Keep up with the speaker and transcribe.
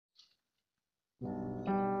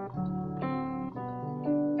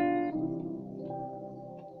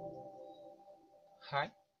Hi,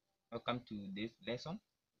 welcome to this lesson,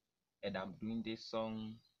 and I'm doing this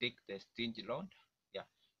song Take the Stage Lord. Yeah,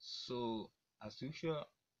 so as usual,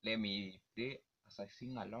 let me play as I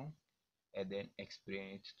sing along and then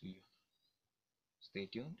explain it to you. Stay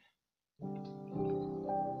tuned.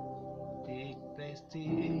 Take the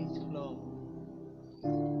stage, Lord,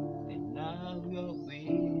 and now your way.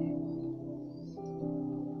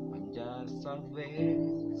 I'm just a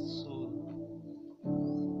vessel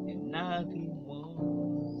and nothing more.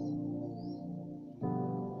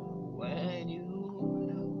 When you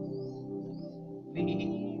love me,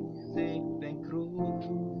 take the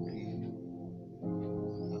glory.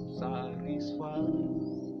 I'm satisfied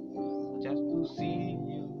just to see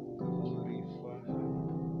you glorified.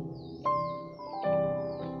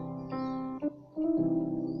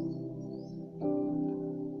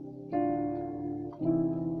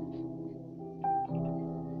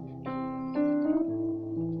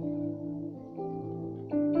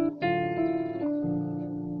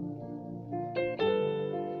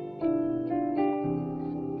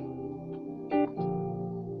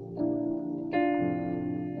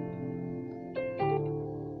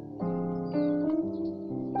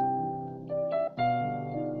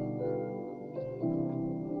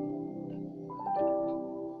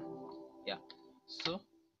 Yeah, so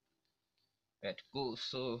let's go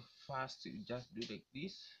so fast. You just do like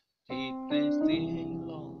this. Take the stage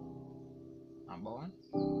long. Number one.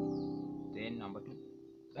 Then number two.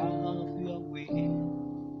 Love your way.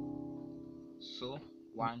 So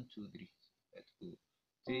 1, 2, 3. Let's go.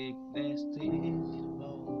 Take the stage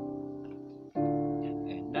long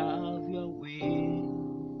and have your way.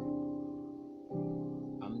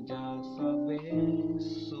 I'm just a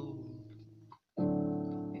vessel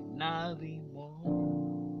and nothing more.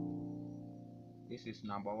 This is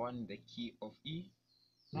number one, the key of E.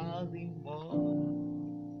 Nothing more.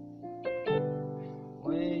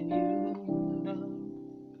 When you love,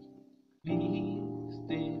 please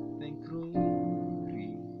take the glory.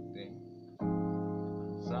 Then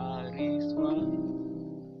satisfied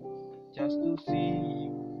just to see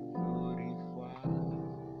you glorified.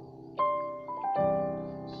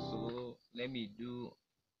 So let me do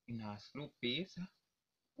in a slow pace.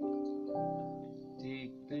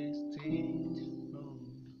 Take the stage, Lord,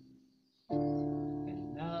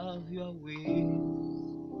 and have your way.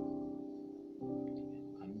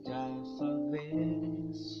 I'm just a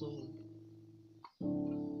vessel,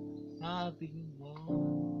 nothing more.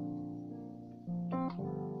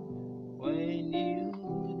 When you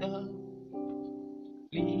done,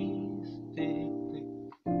 please take the.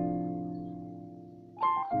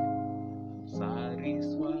 I'm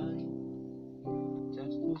satisfied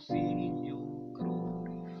just to see you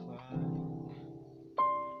glorified.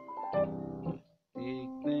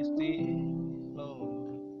 Take the stage,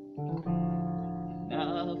 Lord, and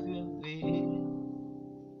have your way.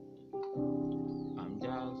 I'm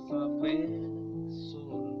just a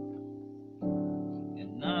vessel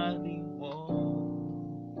and nothing more.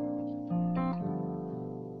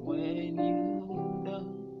 When you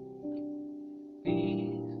done,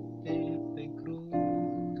 please take the glory.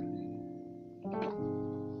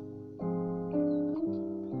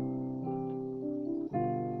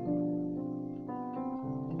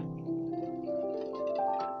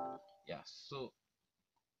 Yeah, so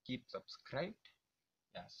keep subscribed.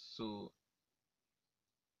 Yeah, so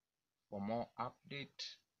for more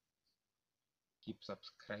update, keep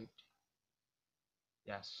subscribed.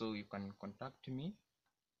 Yeah, so you can contact me.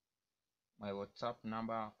 My WhatsApp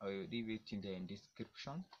number, I will leave it in the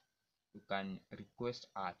description. You can request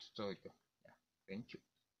a tutorial. Yeah, thank you.